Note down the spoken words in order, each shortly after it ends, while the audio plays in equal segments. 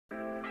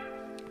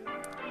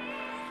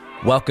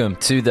Welcome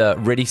to the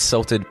Ready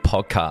Salted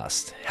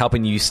podcast,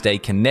 helping you stay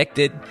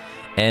connected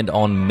and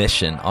on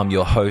mission. I'm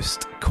your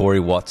host, Corey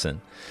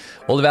Watson.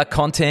 All of our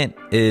content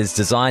is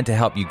designed to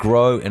help you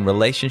grow in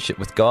relationship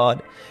with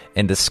God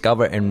and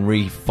discover and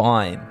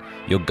refine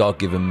your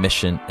God-given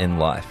mission in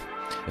life.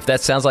 If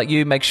that sounds like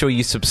you, make sure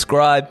you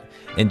subscribe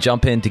and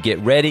jump in to get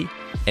ready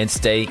and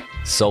stay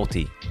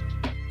salty.